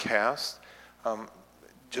cast.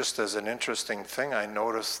 Just as an interesting thing, I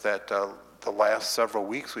noticed that the last several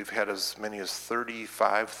weeks we've had as many as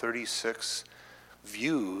 35, 36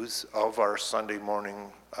 views of our Sunday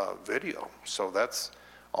morning video. So that's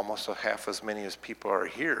almost a half as many as people are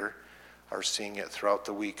here are seeing it throughout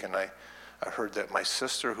the week. And I heard that my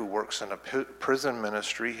sister, who works in a prison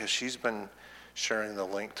ministry, she's been sharing the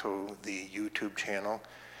link to the YouTube channel.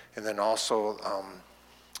 And then also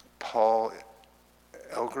Paul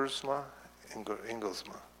Inglesma,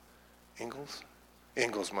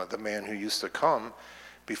 the man who used to come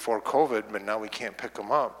before COVID, but now we can't pick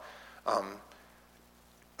him up.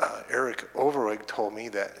 Eric Overweg told me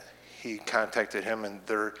that he contacted him, and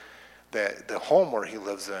that the home where he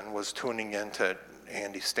lives in was tuning into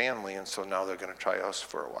Andy Stanley, and so now they're going to try us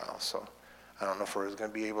for a while. So I don't know if we're going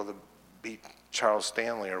to be able to beat Charles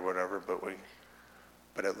Stanley or whatever,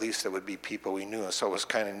 but at least it would be people we knew. So it was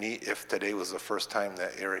kind of neat if today was the first time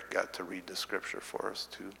that Eric got to read the scripture for us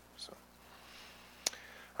too. So,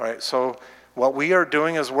 all right, so what we are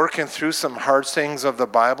doing is working through some hard sayings of the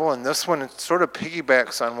Bible, and this one sort of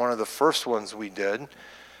piggybacks on one of the first ones we did.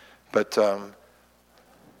 But, oh,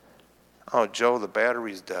 Joe, the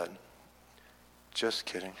battery's dead. Just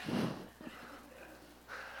kidding.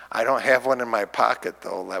 I don't have one in my pocket,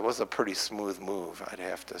 though. That was a pretty smooth move, I'd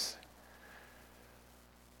have to say.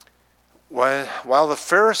 While the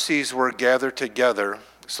Pharisees were gathered together,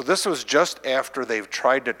 so this was just after they've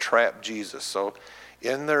tried to trap Jesus. So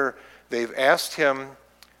they've asked him,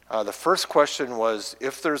 the first question was,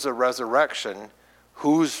 if there's a resurrection,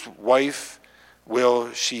 whose wife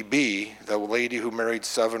will she be? The lady who married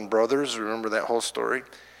 7 brothers, remember that whole story?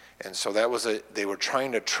 And so they were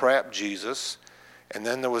trying to trap Jesus. And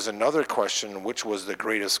then there was another question, which was the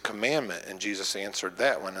greatest commandment? And Jesus answered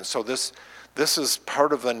that one. And so this is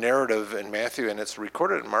part of the narrative in Matthew, and it's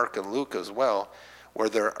recorded in Mark and Luke as well, where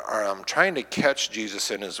they're trying to catch Jesus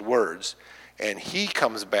in his words. And he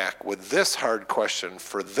comes back with this hard question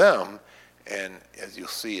for them, and as you'll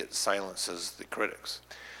see, it silences the critics.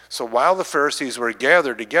 So while the Pharisees were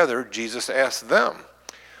gathered together, Jesus asked them,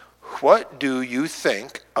 "What do you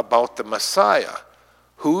think about the Messiah?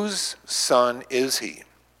 Whose son is he?"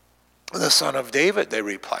 "The son of David," they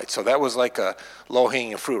replied. So that was like a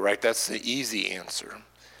low-hanging fruit, right? That's the easy answer.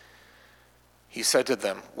 He said to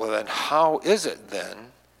them, "Well, then how is it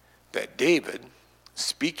then that David,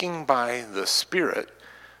 speaking by the Spirit,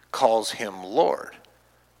 calls him Lord?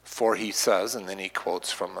 For he says," and then he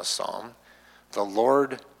quotes from a psalm, "The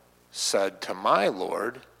Lord said to my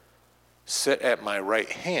Lord, sit at my right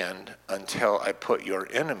hand until I put your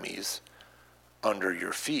enemies under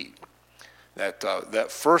your feet." That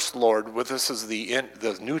first Lord, this is the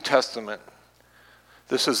New Testament.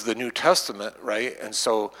 This is the New Testament, right? And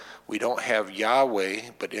so we don't have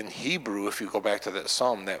Yahweh, but in Hebrew, if you go back to that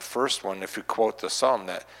psalm, that first one, if you quote the psalm,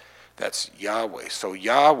 that's Yahweh. So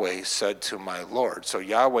Yahweh said to my Lord. So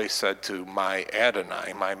Yahweh said to my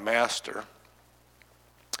Adonai, my master,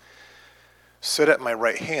 "Sit at my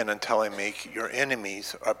right hand until I make your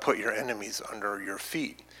enemies, or put your enemies under your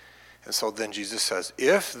feet." And so then Jesus says,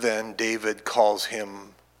 if then David calls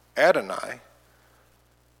him Adonai,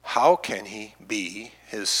 how can he be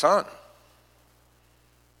his son?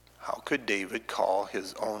 How could David call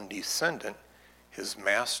his own descendant his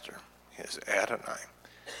master, his Adonai?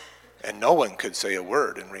 And no one could say a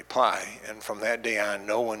word in reply. And from that day on,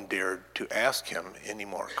 no one dared to ask him any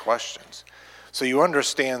more questions. So you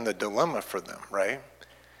understand the dilemma for them, right?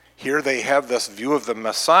 Here they have this view of the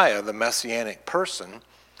Messiah, the messianic person,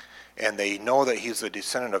 and they know that he's a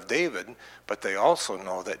descendant of David, but they also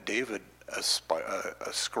know that David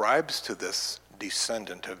ascribes to this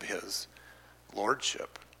descendant of his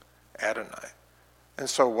lordship, Adonai. And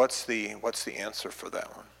so what's the answer for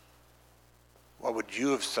that one? What would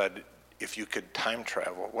you have said if you could time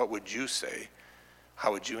travel? What would you say?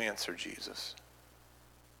 How would you answer Jesus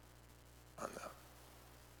on that?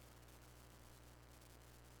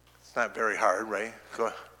 It's not very hard, right? Go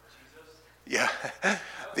ahead. Yeah.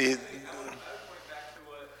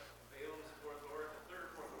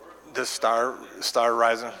 The star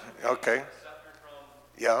rising. Okay.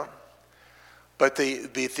 Yeah. But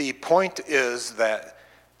the point is that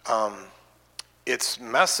it's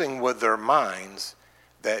messing with their minds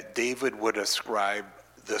that David would ascribe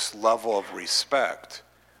this level of respect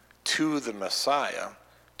to the Messiah,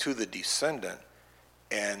 to the descendant,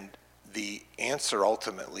 and the answer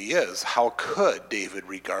ultimately is, how could David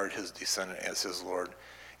regard his descendant as his Lord?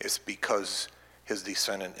 It's because his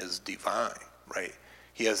descendant is divine, right?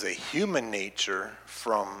 He has a human nature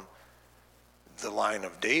from the line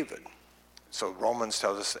of David. So Romans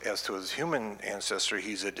tells us as to his human ancestry,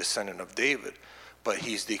 he's a descendant of David. but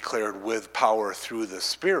he's declared with power through the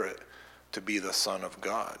Spirit to be the Son of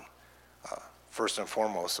God. First and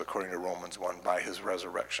foremost, according to Romans 1, by his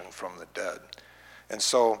resurrection from the dead. And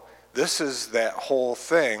so this is that whole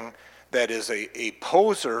thing that is a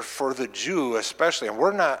poser for the Jew especially. And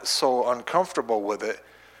we're not so uncomfortable with it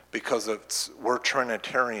because we're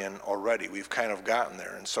Trinitarian already. We've kind of gotten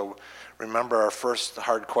there. And so remember, our first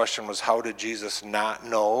hard question was, how did Jesus not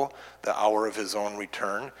know the hour of his own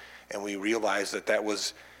return? And we realized that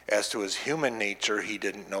was, as to his human nature, he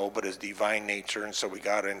didn't know, but his divine nature. And so we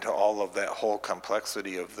got into all of that whole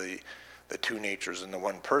complexity of the two natures in the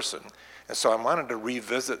one person. And so I wanted to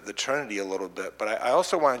revisit the Trinity a little bit, but I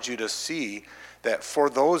also wanted you to see that for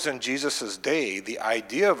those in Jesus' day, the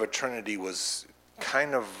idea of a Trinity was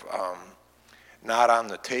kind of not on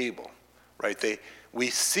the table, right? We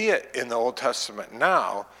see it in the Old Testament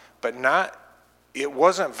now, but it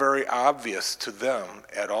wasn't very obvious to them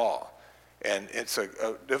at all. And it's a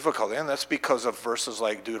difficult, and that's because of verses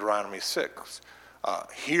like Deuteronomy 6.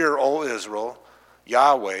 Hear, O Israel,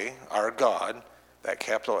 Yahweh, our God, that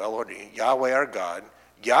capital L-O-D, Yahweh, our God,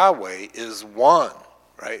 Yahweh is one,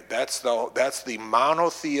 right? That's the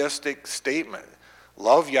monotheistic statement.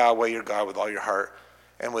 Love Yahweh, your God, with all your heart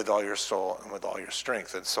and with all your soul and with all your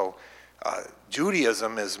strength. And so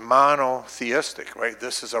Judaism is monotheistic, right?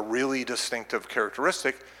 This is a really distinctive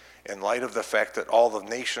characteristic in light of the fact that all the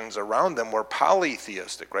nations around them were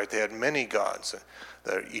polytheistic, right? They had many gods.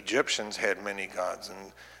 The Egyptians had many gods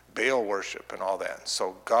and Baal worship and all that.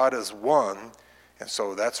 So God is one, and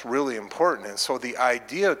so that's really important. And so the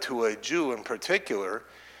idea to a Jew in particular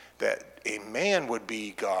that a man would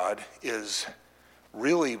be God is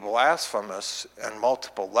really blasphemous on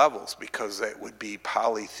multiple levels, because that would be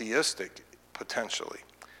polytheistic potentially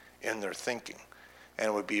in their thinking, and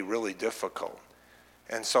it would be really difficult.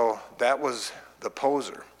 And so that was the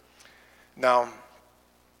poser. Now,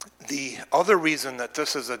 the other reason that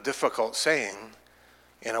this is a difficult saying,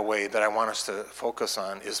 in a way that I want us to focus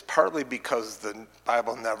on, is partly because the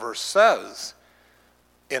Bible never says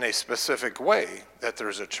in a specific way that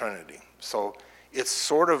there's a Trinity. So it's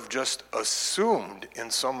sort of just assumed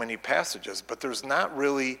in so many passages, but there's not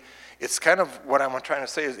really, it's kind of what I'm trying to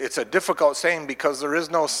say is it's a difficult saying because there is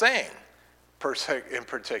no saying per se in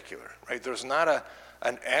particular, right? There's not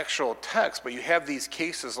an actual text, but you have these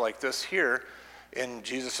cases like this here in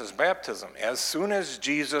Jesus' baptism. As soon as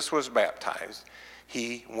Jesus was baptized,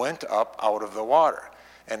 he went up out of the water.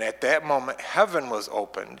 And at that moment, heaven was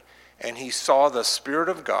opened, and he saw the Spirit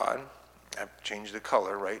of God, I've changed the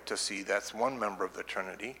color, right, to see that's one member of the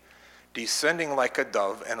Trinity, descending like a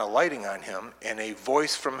dove and alighting on him, and a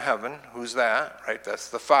voice from heaven. Who's that, right? That's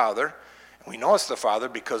the Father. And we know it's the Father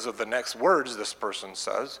because of the next words this person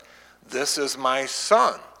says, "This is my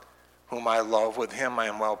Son, whom I love, with him I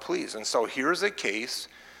am well pleased." And so here's a case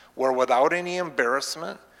where, without any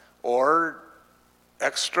embarrassment or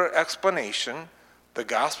extra explanation, the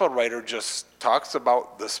gospel writer just talks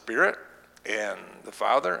about the Spirit and the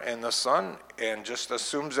Father and the Son, and just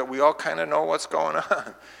assumes that we all kind of know what's going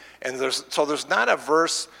on. And there's not a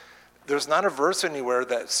verse anywhere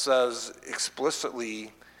that says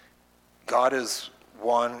explicitly God is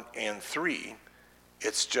one and three.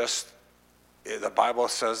 It's just the Bible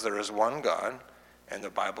says there is one God, and the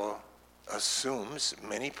Bible assumes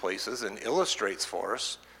many places and illustrates for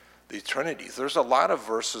us the Trinity. There's a lot of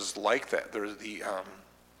verses like that. There's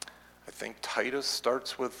I think Titus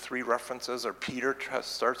starts with 3 references, or Peter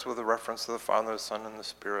starts with a reference to the Father, the Son, and the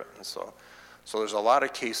Spirit. And so there's a lot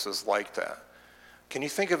of cases like that. Can you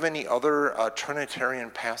think of any other Trinitarian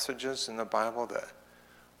passages in the Bible?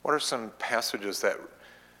 What are some passages that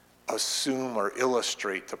assume or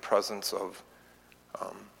illustrate the presence of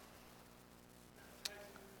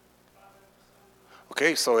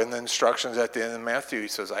Okay, so in the instructions at the end of Matthew, he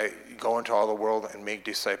says, I go into all the world and make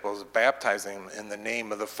disciples, baptizing them in the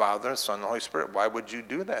name of the Father, Son, and the Holy Spirit. Why would you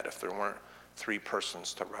do that if there weren't 3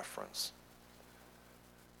 persons to reference?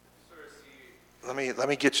 Let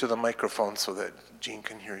me get you the microphone so that Gene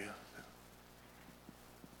can hear you.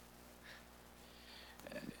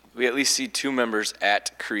 We at least see 2 members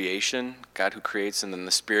at creation, God who creates, and then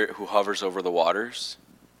the Spirit who hovers over the waters.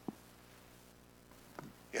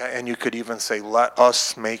 Yeah, and you could even say, let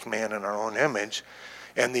us make man in our own image.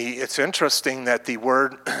 And it's interesting that the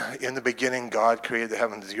word, in the beginning, God created the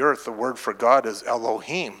heavens and the earth. The word for God is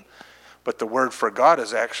Elohim. But the word for God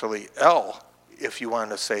is actually El, if you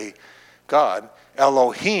want to say God.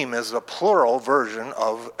 Elohim is a plural version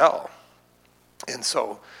of El. And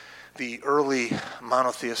so the early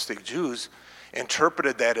monotheistic Jews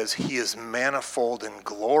interpreted that as he is manifold in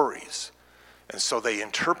glories. And so they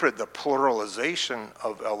interpret the pluralization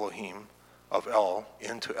of Elohim of El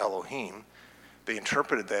into Elohim, they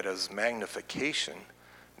interpreted that as magnification,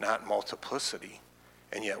 not multiplicity.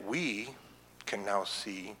 And yet we can now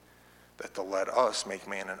see that the let us make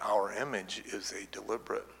man in our image is a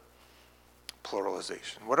deliberate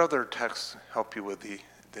pluralization. What other texts help you with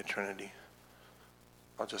the Trinity?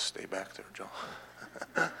 I'll just stay back there, Joe.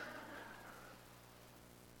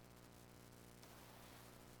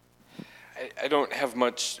 I don't have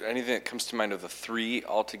anything that comes to mind of the three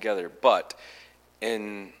altogether, but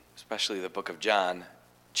in especially the book of John,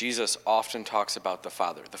 Jesus often talks about the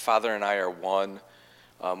Father. The Father and I are one.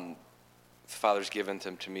 The Father's given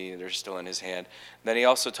them to me, they're still in his hand. Then he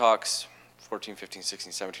also talks 14, 15,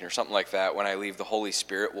 16, 17, or something like that, when I leave, the Holy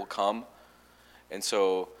Spirit will come. And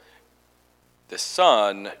so the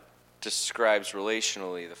Son describes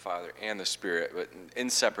relationally the Father and the Spirit, but in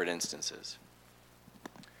separate instances.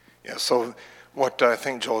 Yeah, so what I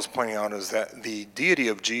think Joel is pointing out is that the deity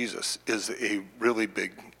of Jesus is a really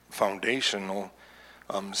big foundational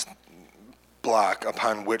block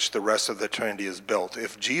upon which the rest of the Trinity is built.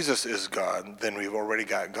 If Jesus is God, then we've already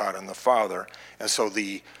got God and the Father. And so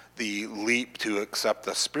the leap to accept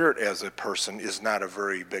the Spirit as a person is not a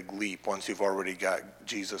very big leap once you've already got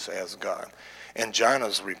Jesus as God. And John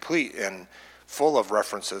is replete and full of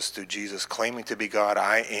references to Jesus claiming to be God.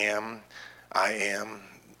 I am. And,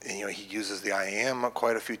 he uses the I am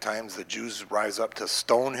quite a few times. The Jews rise up to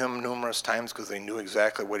stone him numerous times because they knew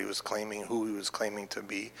exactly what he was claiming, who he was claiming to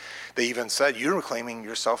be. They even said, you're claiming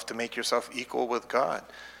yourself to make yourself equal with God.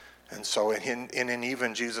 And so in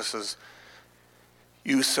even Jesus'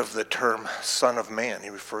 use of the term Son of Man, he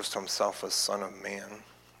refers to himself as Son of Man,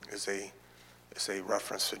 is a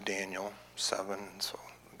reference to Daniel 7, so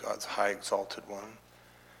God's high exalted one.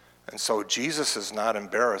 And so Jesus is not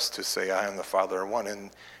embarrassed to say, I am the Father are one.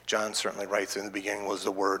 And John certainly writes, in the beginning was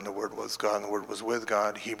the Word, and the Word was God, and the Word was with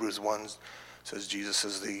God. Hebrews 1 says Jesus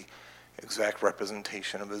is the exact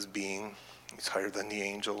representation of his being. He's higher than the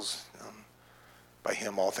angels. By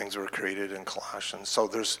him all things were created in Colossians. So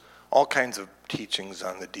there's all kinds of teachings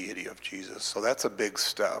on the deity of Jesus. So that's a big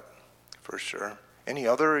step, for sure. Any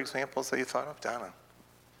other examples that you thought of, Donna?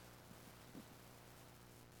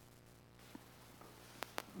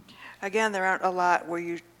 Again, there aren't a lot where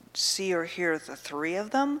you see or hear the three of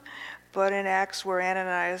them, but in Acts where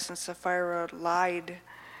Ananias and Sapphira lied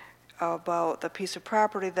about the piece of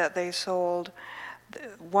property that they sold,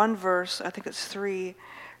 one verse, I think it's 3,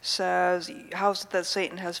 says, how is it that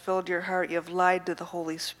Satan has filled your heart? You have lied to the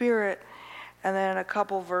Holy Spirit. And then a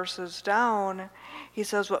couple verses down, he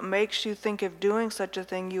says, what makes you think of doing such a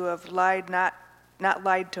thing? You have lied, not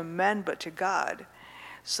lied to men, but to God.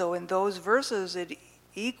 So in those verses, it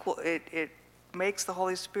makes the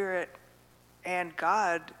Holy Spirit and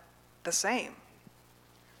God the same.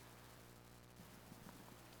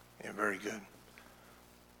 Yeah, very good.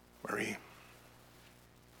 Marie?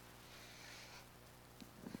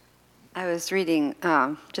 I was reading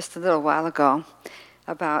just a little while ago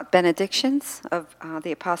about benedictions of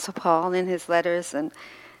the Apostle Paul in his letters, and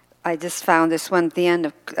I just found this one at the end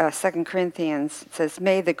of 2 Corinthians. It says,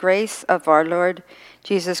 may the grace of our Lord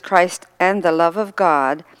Jesus Christ and the love of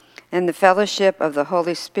God and the fellowship of the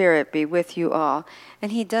Holy Spirit be with you all.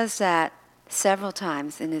 And he does that several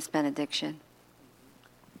times in his benediction.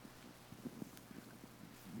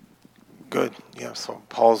 Good. Yeah, so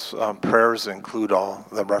Paul's prayers include all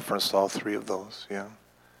the reference to all three of those, yeah.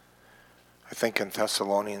 I think in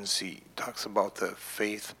Thessalonians he talks about the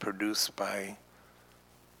faith produced by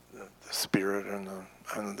the Spirit,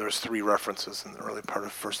 and there's 3 references in the early part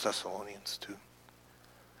of 1 Thessalonians too.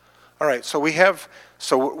 All right, so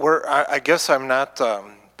I guess I'm not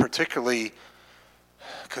particularly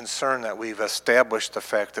concerned that we've established the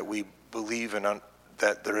fact that we believe in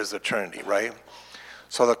that there is a Trinity, right?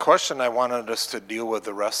 So the question I wanted us to deal with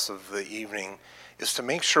the rest of the evening is to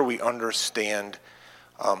make sure we understand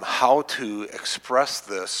how to express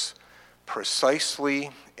this precisely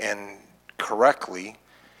and correctly,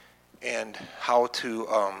 and how to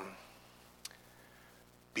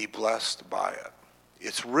be blessed by it.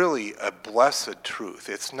 It's really a blessed truth.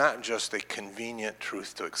 It's not just a convenient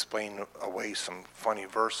truth to explain away some funny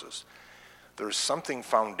verses. There's something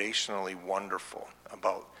foundationally wonderful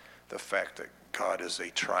about the fact that God is a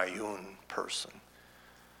triune person,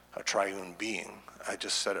 a triune being. I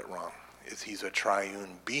just said it wrong. He's a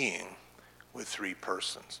triune being with 3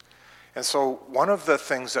 persons. And so one of the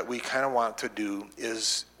things that we kind of want to do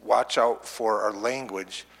is watch out for our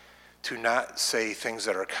language to not say things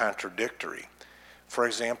that are contradictory. For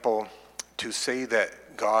example, to say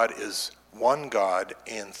that God is one God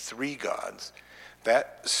and 3 gods,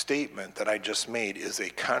 that statement that I just made is a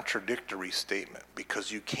contradictory statement,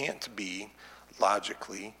 because you can't be,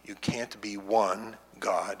 logically, you can't be one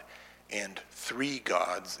God and three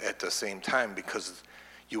gods at the same time, because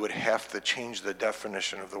you would have to change the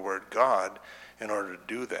definition of the word God in order to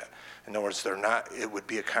do that. In other words, it would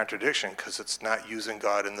be a contradiction, because it's not using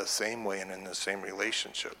God in the same way and in the same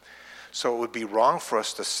relationship. So it would be wrong for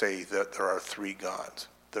us to say that there are three gods.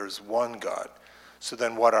 There's one God. So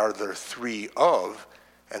then what are there three of?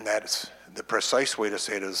 And that's the precise way to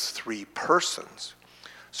say it is three persons.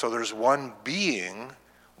 So there's one being,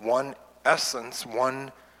 one essence,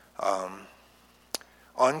 one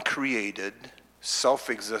uncreated,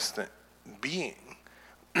 self-existent being.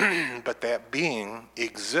 But that being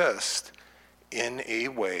exists in a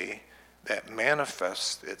way that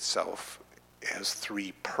manifests itself as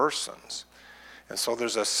three persons. And so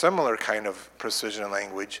there's a similar kind of precision in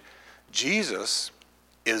language. Jesus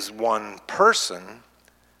is one person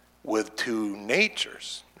with two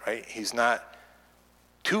natures, right? He's not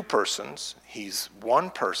two persons, he's one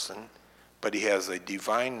person, but he has a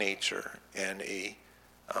divine nature and a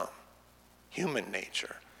human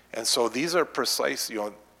nature. And so these are precise,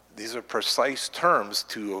 these are precise terms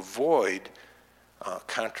to avoid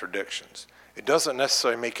contradictions. It doesn't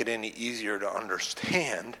necessarily make it any easier to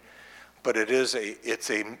understand, but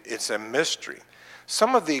it's a mystery.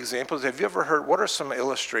 Some of the examples, have you ever heard, what are some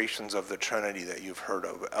illustrations of the Trinity that you've heard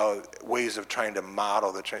of, ways of trying to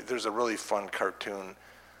model the Trinity? There's a really fun cartoon,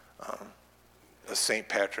 a St.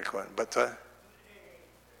 Patrick one, but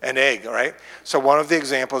an egg, right? So one of the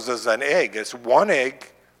examples is an egg. It's one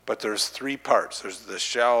egg, but there's three parts. There's the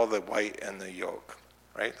shell, the white, and the yolk,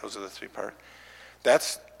 right? Those are the three parts.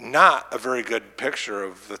 That's not a very good picture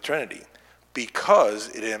of the Trinity,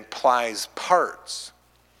 because it implies parts.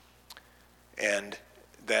 And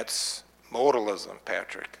that's modalism,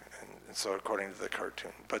 Patrick, and so according to the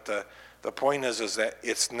cartoon. But the point is that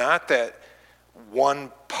it's not that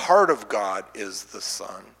one part of God is the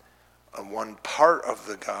Son, and one part of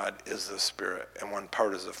the God is the Spirit, and one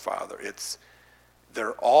part is the Father.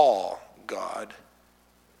 They're all God.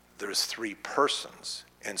 There's three persons.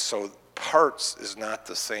 And so parts is not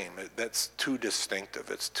the same. That's too distinctive.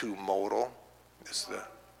 It's too modal.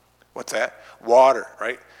 What's that? Water,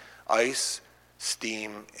 right? Ice,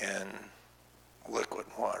 steam, and liquid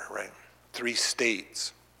water, right? Three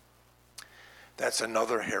states. That's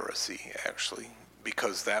another heresy, actually,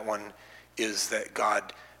 because that one is that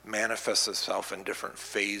God manifests himself in different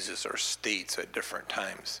phases or states at different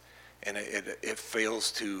times. And it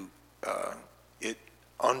fails to, it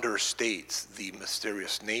understates the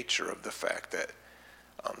mysterious nature of the fact that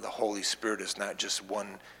the Holy Spirit is not just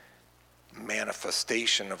one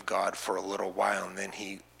manifestation of God for a little while, and then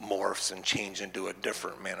he morphs and changes into a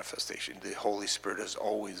different manifestation. The Holy Spirit is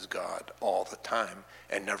always God all the time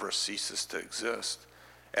and never ceases to exist,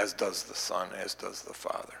 as does the Son, as does the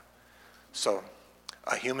Father. So,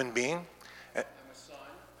 a human being?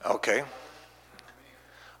 Okay.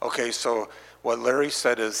 Okay, so what Larry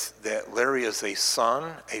said is that Larry is a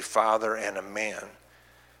son, a father, and a man.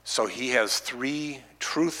 So he has three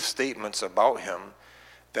truth statements about him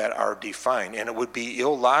that are defined. And it would be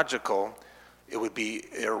illogical, it would be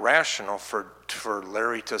irrational for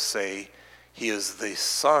Larry to say he is the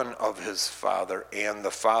son of his father and the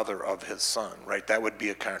father of his son, right? That would be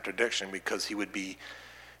a contradiction, because he would be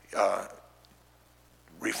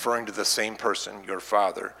referring to the same person, your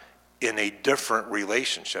father, in a different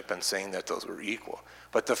relationship and saying that those were equal.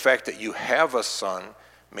 But the fact that you have a son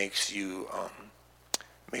makes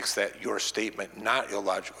that your statement not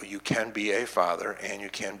illogical. You can be a father and you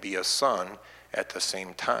can be a son at the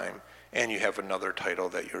same time, and you have another title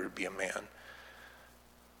that you're to be a man.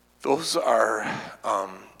 Those are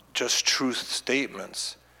just truth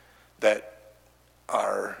statements that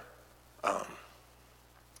are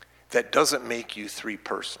that doesn't make you three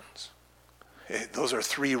persons. Those are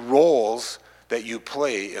three roles that you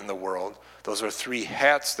play in the world. Those are three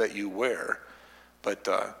hats that you wear. But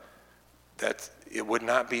it would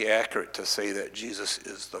not be accurate to say that Jesus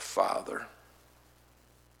is the Father.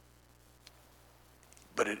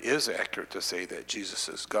 But it is accurate to say that Jesus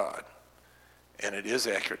is God. And it is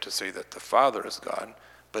accurate to say that the Father is God,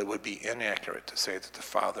 but it would be inaccurate to say that the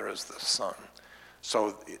Father is the Son.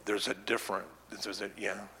 So it's a different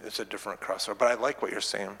crossover. But I like what you're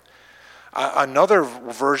saying. Another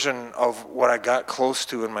version of what I got close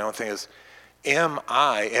to in my own thing is,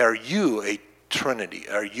 are you a Trinity?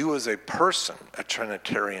 Are you as a person a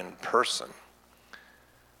Trinitarian person?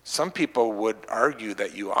 Some people would argue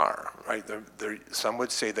that you are, right? Some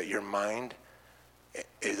would say that your mind,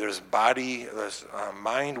 there's body, there's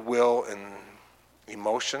mind, will, and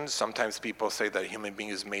emotions. Sometimes people say that a human being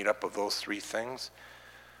is made up of those three things.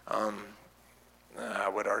 I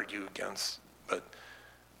would argue against, but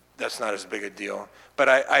that's not as big a deal. But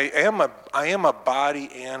I am a body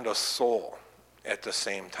and a soul at the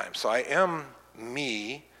same time. So I am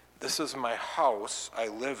me. This is my house I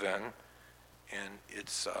live in, and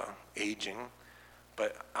it's aging,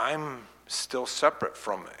 but I'm still separate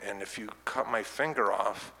from it. And if you cut my finger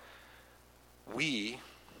off, me,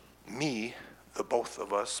 the both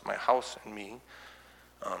of us, my house and me,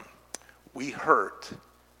 we hurt,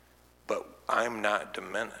 but I'm not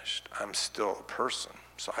diminished. I'm still a person.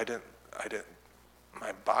 So I didn't,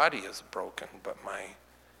 my body is broken, but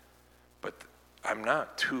I'm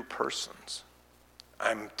not two persons.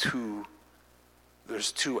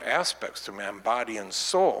 There's two aspects to me. I'm body and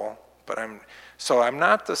soul, but I'm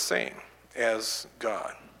not the same as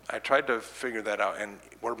God. I tried to figure that out, and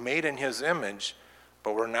we're made in his image,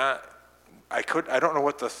 but we're not. I don't know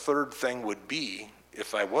what the third thing would be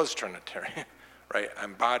if I was Trinitarian, right?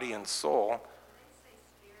 I'm body and soul.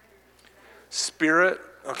 Spirit,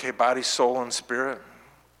 okay, body, soul, and spirit.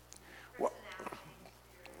 Well,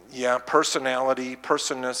 yeah, personality,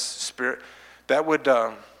 personness, spirit. That would,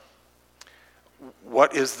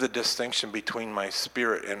 what is the distinction between my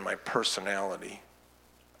spirit and my personality?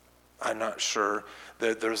 I'm not sure.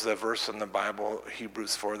 There's that verse in the Bible,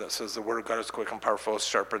 Hebrews 4, that says the word of God is quick and powerful,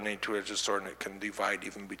 sharper than any two-edged sword, and it can divide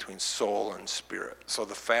even between soul and spirit. So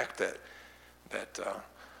the fact that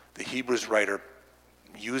the Hebrews writer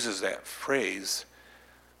uses that phrase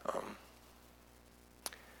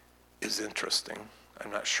is interesting. I'm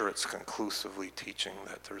not sure it's conclusively teaching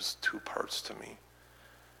that there's two parts to me.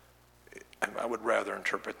 I would rather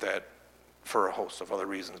interpret that for a host of other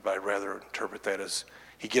reasons, but I'd rather interpret that as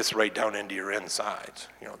he gets right down into your insides.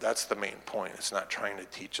 That's the main point. It's not trying to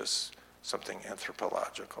teach us something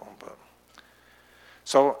anthropological.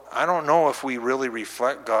 So I don't know if we really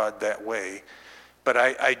reflect God that way, but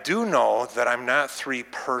I do know that I'm not three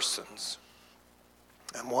persons.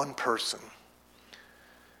 I'm one person.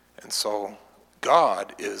 And so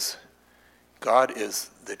God is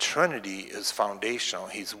the Trinity is foundational.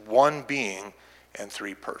 He's one being and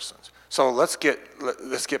three persons. So let's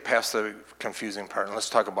get past the confusing part and let's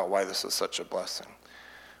talk about why this is such a blessing.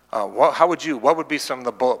 What would be some of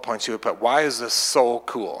the bullet points you would put? Why is this so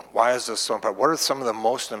cool? Why is this so important? What are some of the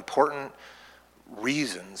most important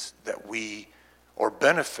reasons that or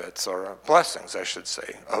benefits, or blessings, I should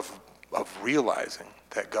say, of realizing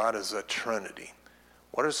that God is a Trinity?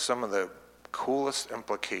 What are some of the coolest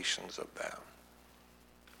implications of that?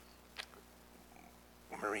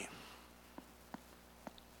 Marie.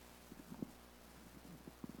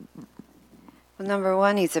 Well, number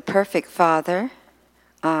one, he's a perfect father.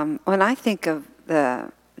 When I think of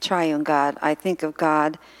the triune God, I think of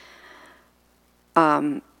God,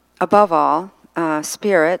 above all,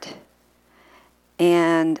 spirit,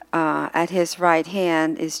 and at his right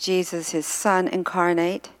hand is Jesus, his Son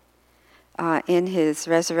incarnate, in his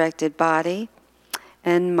resurrected body,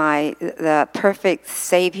 and the perfect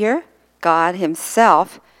Savior, God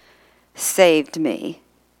himself, saved me.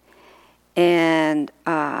 And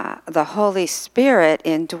the Holy Spirit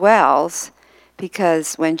indwells,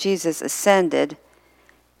 because when Jesus ascended,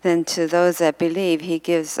 then to those that believe, he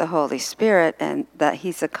gives the Holy Spirit, and that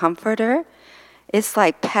he's a comforter. It's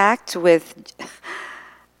like packed with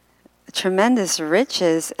tremendous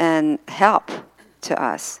riches and help to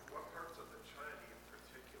us. What parts of the Trinity in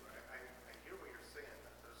particular? I hear what you're saying,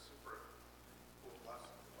 that there's super cool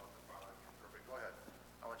lessons about the Father being perfect. Go ahead.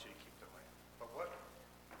 I want you to keep the mic. But what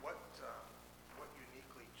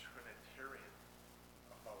uniquely Trinitarian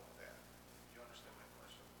about that? Do you understand my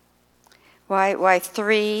question? Why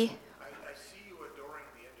three? I see you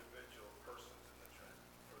adoring the individual persons in the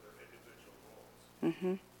Trinity, or their individual roles.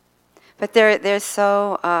 Mm-hmm. But they're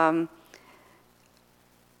so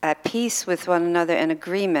at peace with one another and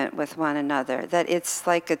agreement with one another that it's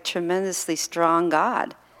like a tremendously strong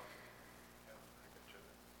God.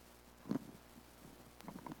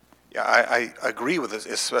 Yeah, I agree with this.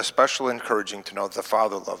 It's especially encouraging to know that the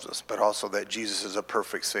Father loves us, but also that Jesus is a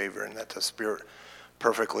perfect Savior and that the Spirit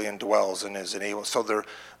perfectly indwells and is enabled. So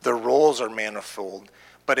their roles are manifold,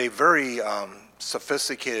 but a very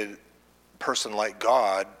sophisticated person like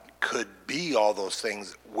God could be all those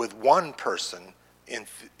things with one person in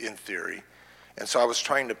theory. And so I was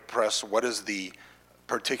trying to press what is the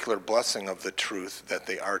particular blessing of the truth that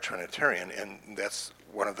they are Trinitarian, and that's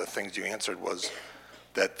one of the things you answered was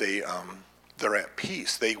that they're at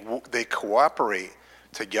peace. They cooperate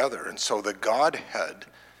together. And so the Godhead,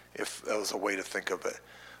 if that was a way to think of it,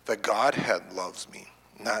 the Godhead loves me,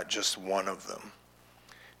 not just one of them.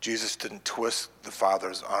 Jesus didn't twist the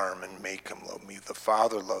Father's arm and make him love me. The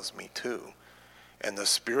Father loves me too. And the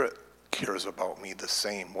Spirit cares about me the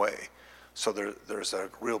same way. So there's a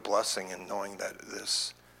real blessing in knowing that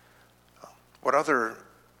this. What other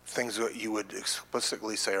things that you would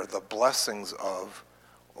explicitly say are the blessings of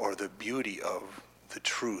or the beauty of the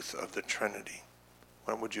truth of the Trinity?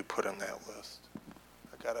 What would you put on that list?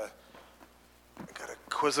 I got a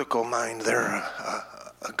quizzical mind there,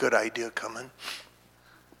 a good idea coming.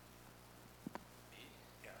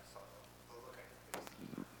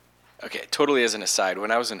 Okay, totally as an aside, when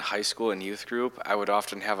I was in high school and youth group, I would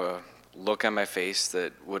often have a look on my face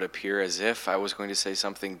that would appear as if I was going to say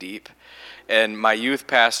something deep. And my youth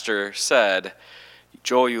pastor said,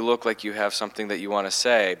 "Joel, you look like you have something that you want to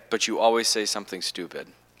say, but you always say something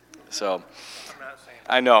stupid." So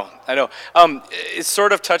I know. It's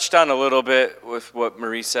sort of touched on a little bit with what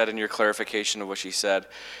Marie said in your clarification of what she said.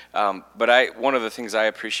 But one of the things I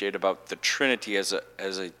appreciate about the Trinity as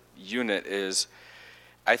a unit is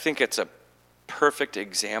I think it's a perfect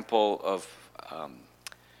example of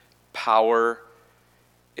power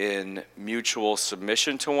in mutual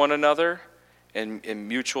submission to one another and in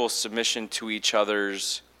mutual submission to each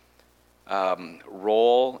other's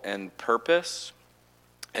role and purpose.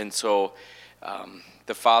 And so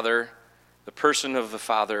the person of the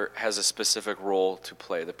Father has a specific role to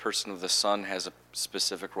play. The person of the Son has a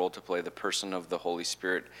specific role to play. The person of the Holy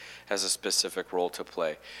Spirit has a specific role to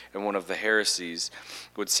play. And one of the heresies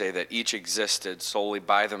would say that each existed solely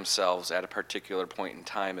by themselves at a particular point in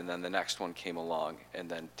time, and then the next one came along and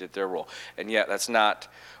then did their role. And yet that's not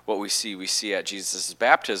what we see. We see at Jesus'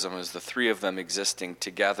 baptism as the three of them existing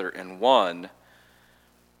together in one,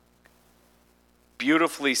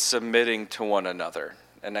 beautifully submitting to one another.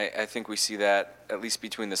 And I think we see that, at least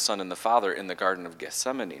between the Son and the Father, in the Garden of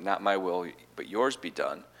Gethsemane. "Not my will, but yours be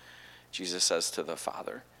done," Jesus says to the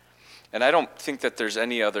Father. And I don't think that there's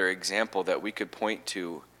any other example that we could point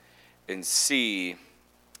to and see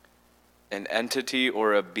an entity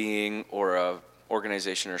or a being or a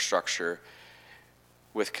organization or structure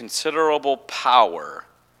with considerable power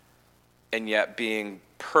and yet being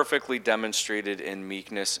perfectly demonstrated in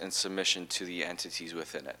meekness and submission to the entities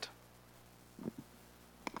within it.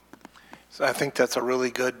 So I think that's a really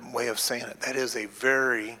good way of saying it. That is a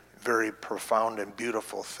very, very profound and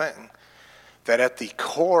beautiful thing. That at the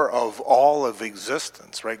core of all of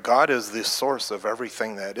existence, right, God is the source of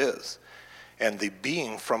everything that is, and the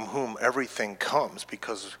being from whom everything comes,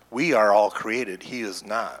 because we are all created, he is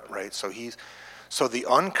not, right? So the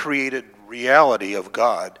uncreated reality of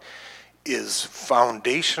God is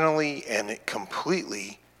foundationally and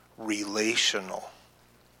completely relational.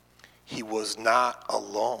 He was not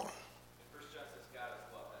alone.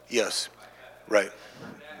 Yes, right.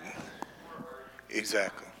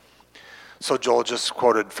 Exactly. So Joel just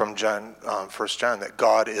quoted from John, 1 John, that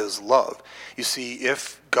God is love. You see,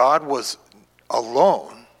 if God was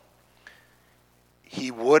alone,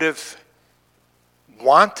 he would have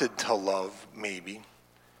wanted to love, maybe,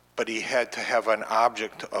 but he had to have an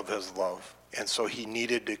object of his love. And so he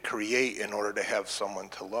needed to create in order to have someone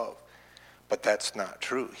to love. But that's not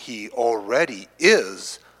true. He already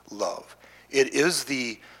is love. It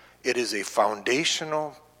is a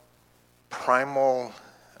foundational, primal,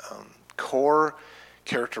 core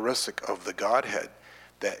characteristic of the Godhead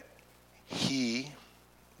that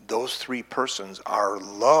those three persons are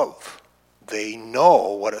love. They know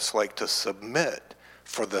what it's like to submit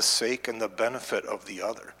for the sake and the benefit of the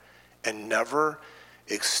other and never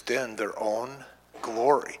extend their own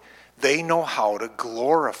glory. They know how to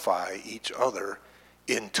glorify each other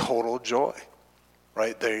in total joy,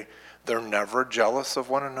 right? They're never jealous of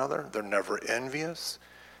one another. They're never envious.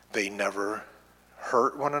 They never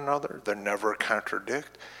hurt one another. They never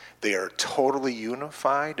contradict. They are totally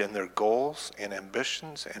unified in their goals and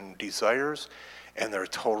ambitions and desires, and they're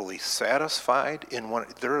totally satisfied in one.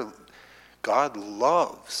 God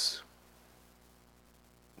loves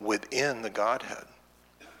within the Godhead.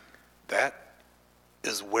 That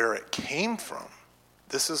is where it came from.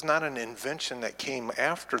 This is not an invention that came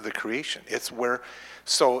after the creation.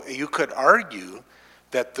 So you could argue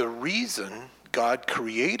that the reason God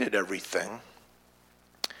created everything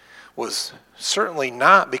was certainly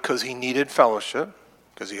not because he needed fellowship,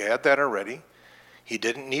 because he had that already. He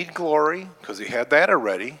didn't need glory, because he had that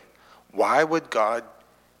already. Why would God,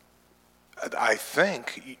 I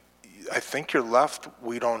think you're left,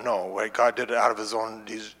 we don't know, right? God did it out of his own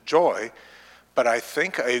joy, but I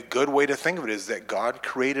think a good way to think of it is that God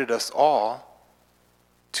created us all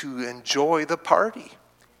to enjoy the party.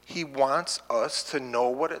 He wants us to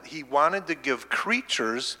know he wanted to give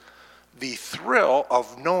creatures the thrill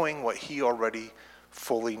of knowing what he already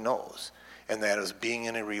fully knows, and that is being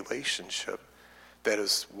in a relationship that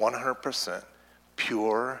is 100%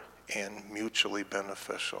 pure and mutually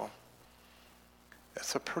beneficial.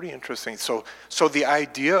 That's a pretty interesting. So the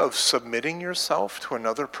idea of submitting yourself to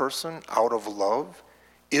another person out of love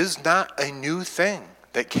is not a new thing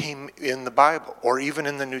that came in the Bible or even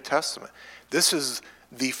in the New Testament. This is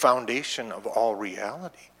the foundation of all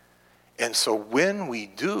reality. And so when we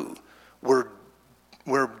do, we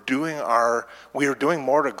are doing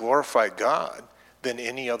more to glorify God than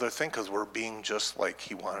any other thing, because we're being just like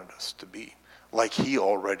he wanted us to be, like he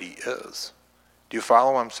already is. Do you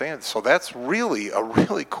follow what I'm saying? So that's really a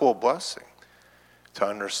really cool blessing to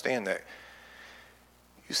understand that.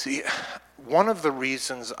 You see, one of the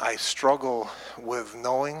reasons I struggle with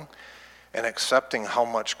knowing and accepting how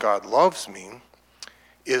much God loves me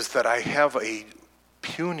is that I have a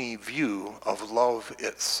puny view of love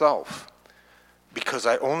itself, because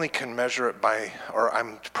I only can measure it by, or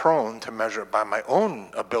I'm prone to measure it by my own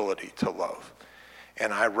ability to love.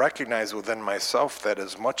 And I recognize within myself that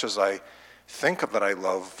as much as I think that I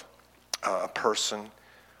love a person,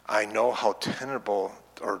 I know how tenable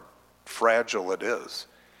or fragile it is,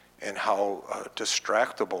 and how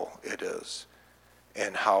distractible it is,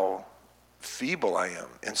 and how feeble I am.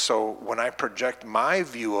 And so when I project my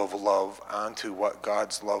view of love onto what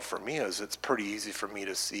God's love for me is, it's pretty easy for me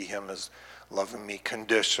to see him as loving me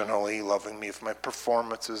conditionally, loving me if my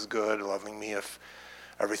performance is good, loving me if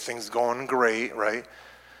everything's going great, right?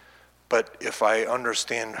 But if I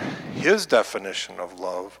understand his definition of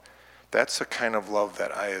love, that's a kind of love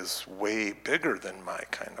that is way bigger than my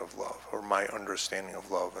kind of love or my understanding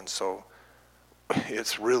of love. And so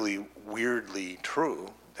it's really weirdly true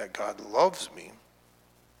that God loves me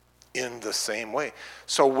in the same way.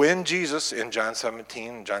 So when Jesus in John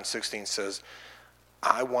 17, John 16 says,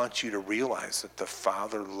 I want you to realize that the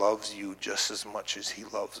Father loves you just as much as he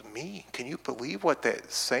loves me. Can you believe what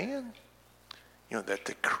that's saying? You know, that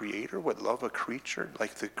the Creator would love a creature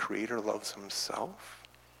like the Creator loves himself?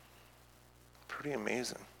 Pretty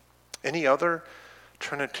amazing. Any other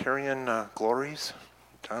Trinitarian glories,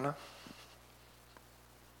 Donna?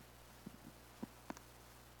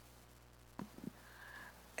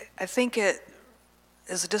 I think it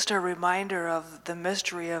is just a reminder of the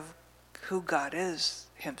mystery of who God is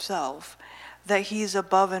himself, that he's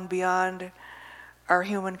above and beyond our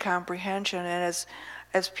human comprehension. And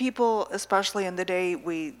as people, especially in the day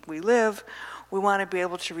we live, we want to be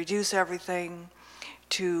able to reduce everything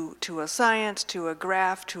to a science, to a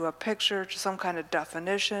graph, to a picture, to some kind of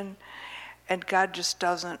definition, and God just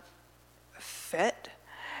doesn't fit.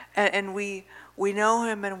 And we know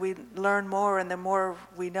him and we learn more, and the more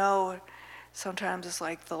we know, sometimes it's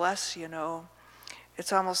like the less you know.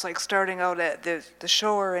 It's almost like starting out at the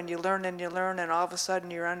shore, and you learn, and all of a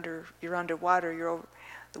sudden you're underwater.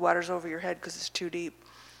 The water's over your head because it's too deep.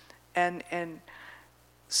 And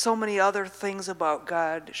so many other things about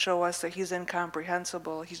God show us that he's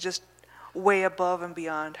incomprehensible. He's just way above and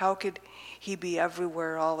beyond. How could he be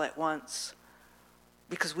everywhere all at once?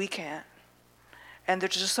 Because we can't. And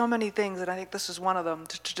there's just so many things, and I think this is one of them,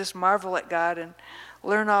 to just marvel at God and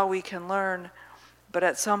learn all we can learn, but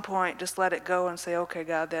at some point just let it go and say, okay,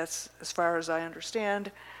 God, that's as far as I understand.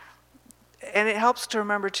 And it helps to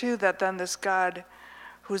remember, too, that then this God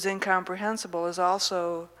who's incomprehensible is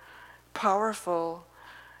also powerful.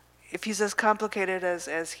 If he's as complicated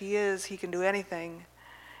as he is, he can do anything,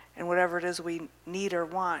 and whatever it is we need or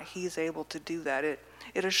want, he's able to do that.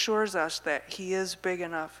 It assures us that he is big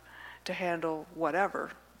enough to handle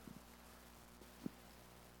whatever.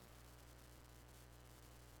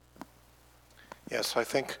 Yes, I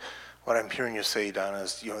think what I'm hearing you say, Donna,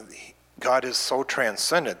 is, God is so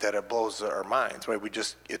transcendent that it blows our minds, right?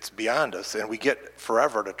 It's beyond us, and we get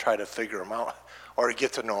forever to try to figure him out or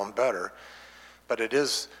get to know him better. But it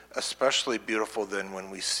is especially beautiful then when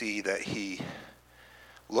we see that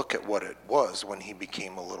look at what it was when he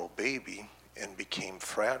became a little baby and became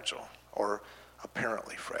fragile, or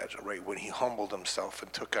apparently fragile, right? When he humbled himself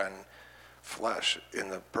and took on flesh in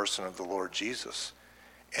the person of the Lord Jesus,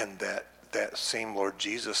 and that same Lord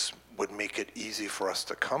Jesus would make it easy for us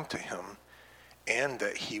to come to him, and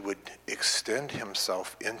that he would extend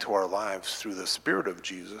himself into our lives through the Spirit of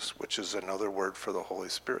Jesus, which is another word for the Holy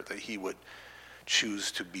Spirit, that he would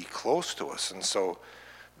choose to be close to us. And so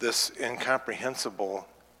this incomprehensible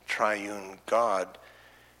triune God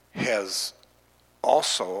has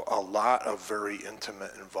also a lot of very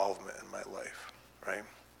intimate involvement in my life, right?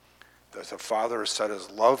 That the Father set his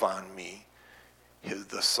love on me.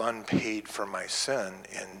 The Son paid for my sin,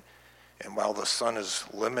 and while the Son is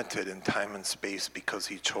limited in time and space because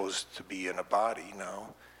he chose to be in a body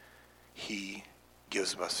now, he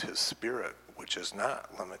gives us his Spirit, which is not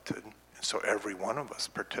limited. And so every one of us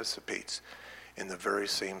participates in the very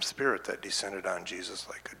same Spirit that descended on Jesus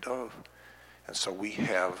like a dove. And so we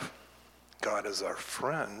have God as our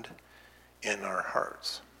friend in our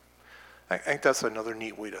hearts. I think that's another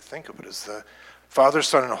neat way to think of it, is the Father,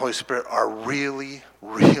 Son, and Holy Spirit are really,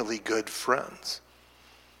 really good friends.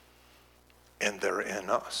 And they're in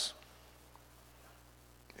us.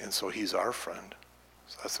 And so he's our friend.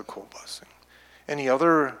 So that's a cool blessing. Any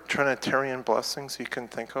other Trinitarian blessings you can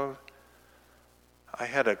think of? I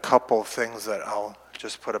had a couple of things that I'll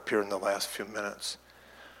just put up here in the last few minutes.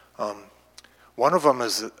 One of them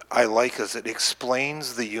is I like is it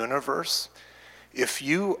explains the universe. If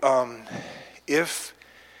you, if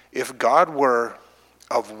God were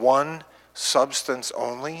of one substance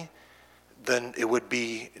only, then it would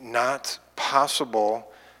be not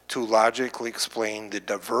possible to logically explain the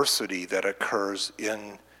diversity that occurs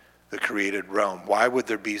in the created realm. Why would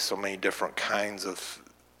there be so many different kinds of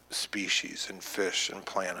species and fish and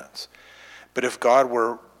planets? But if God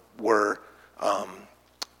were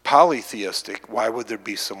polytheistic, why would there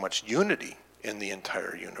be so much unity in the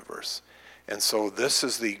entire universe? And so this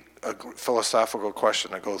is a philosophical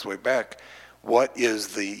question that goes way back. What is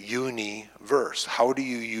the universe? How do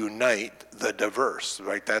you unite the diverse,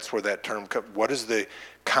 right? That's where that term comes. What is the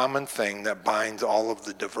common thing that binds all of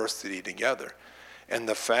the diversity together? And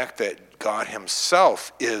the fact that God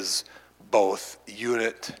himself is both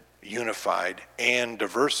unified, and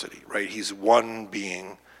diversity, right? He's one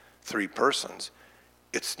being, three persons.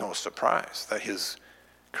 It's no surprise that his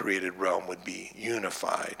created realm would be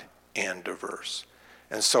unified and diverse.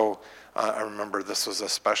 And so I remember this was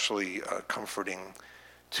especially comforting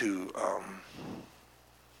to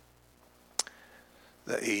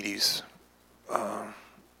the 80s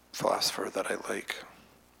philosopher that I like,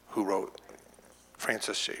 who wrote,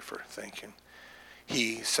 Francis Schaeffer, thank you.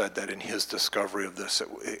 He said that in his discovery of this,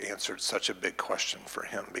 it answered such a big question for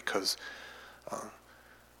him, because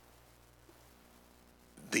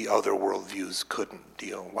the other worldviews couldn't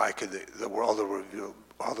deal. Why could other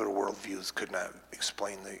worldviews could not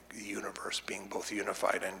explain the universe being both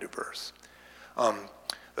unified and diverse?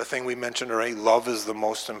 The thing we mentioned already, love is the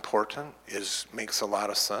most important, makes a lot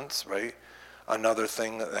of sense, right? Another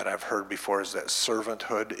thing that I've heard before is that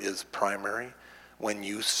servanthood is primary. When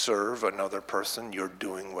you serve another person, you're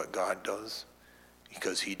doing what God does,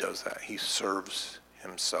 because he does that. He serves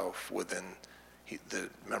himself within the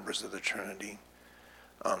members of the Trinity.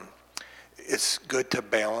 It's good to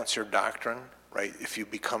balance your doctrine, right? If you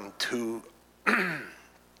become too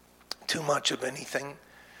much of anything,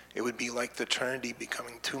 it would be like the Trinity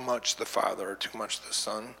becoming too much the Father or too much the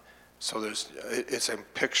Son. So it's a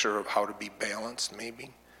picture of how to be balanced,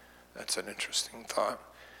 maybe. That's an interesting thought.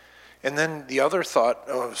 And then the other thought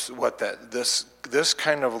was this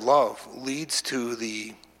kind of love leads to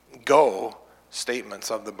the go statements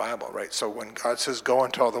of the Bible, right? So when God says, go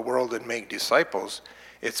into all the world and make disciples,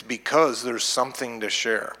 it's because there's something to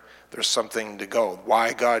share. There's something to go.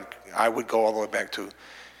 Why God, I would go all the way back to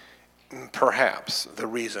perhaps the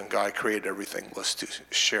reason God created everything was to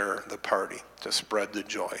share the party, to spread the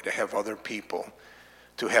joy, to have other people,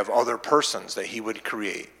 to have other persons that he would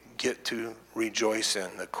create get to rejoice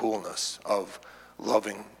in the coolness of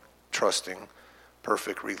loving, trusting,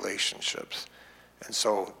 perfect relationships. And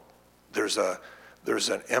so there's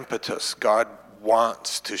an impetus. God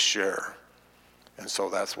wants to share. And so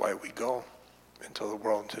that's why we go into the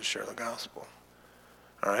world to share the gospel.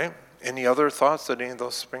 All right? Any other thoughts that any of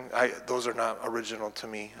those spring? Those are not original to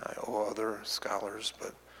me. I owe other scholars,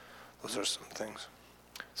 but those are some things.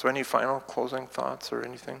 So any final closing thoughts or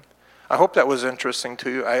anything? I hope that was interesting to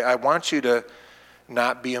you. I want you to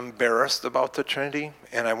not be embarrassed about the Trinity,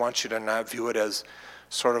 and I want you to not view it as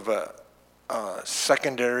sort of a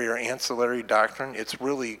secondary or ancillary doctrine. It's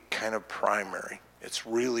really kind of primary. It's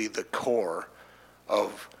really the core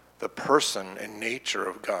of the person and nature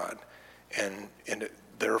of God, and it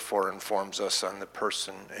therefore informs us on the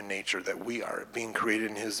person and nature that we are. Being created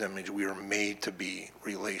in his image, we are made to be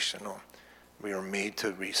relational. We are made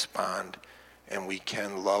to respond, and we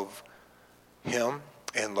can love him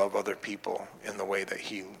and love other people in the way that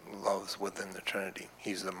he loves within the Trinity.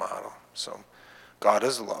 He's the model. So God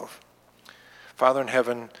is love. Father in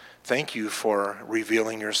heaven, thank you for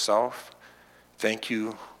revealing yourself. Thank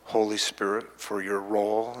you, Holy Spirit, for your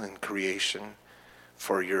role in creation,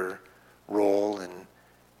 for your role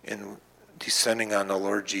in descending on the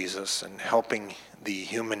Lord Jesus and helping the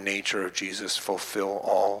human nature of Jesus fulfill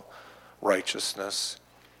all righteousness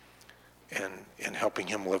and helping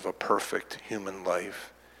him live a perfect human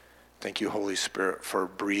life. Thank you, Holy Spirit, for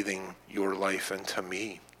breathing your life into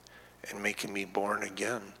me and making me born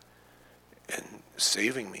again and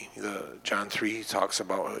saving me. John 3 talks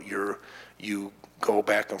about you go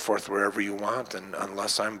back and forth wherever you want, and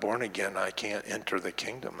unless I'm born again, I can't enter the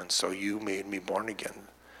kingdom. And so you made me born again.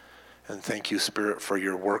 And thank you, Spirit, for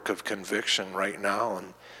your work of conviction right now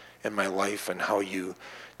and in my life, and how you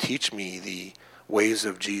teach me the ways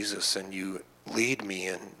of Jesus, and you lead me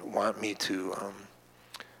and want me to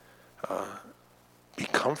be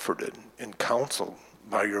comforted and counseled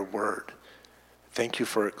by your word. Thank you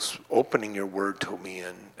for opening your word to me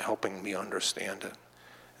and helping me understand it.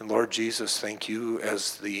 And Lord Jesus, thank you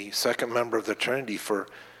as the second member of the Trinity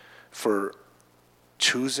for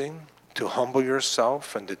choosing to humble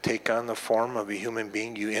yourself and to take on the form of a human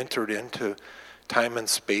being. You entered into time and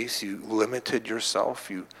space. You limited yourself.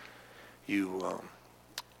 You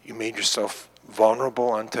made yourself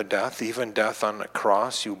vulnerable unto death, even death on the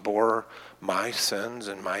cross. You bore my sins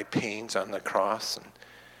and my pains on the cross,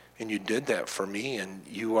 and you did that for me, and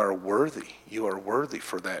you are worthy. You are worthy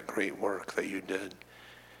for that great work that you did.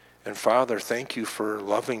 And Father, thank you for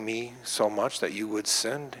loving me so much that you would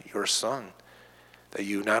send your Son, that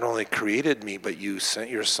you not only created me, but you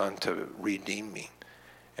sent your Son to redeem me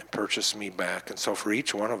and purchase me back. And so for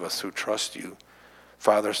each one of us who trust you,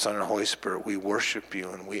 Father, Son, and Holy Spirit, we worship you,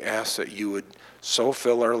 and we ask that you would so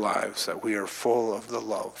fill our lives that we are full of the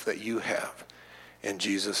love that you have. In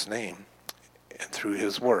Jesus' name and through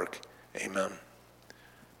his work, amen.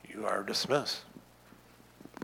 You are dismissed.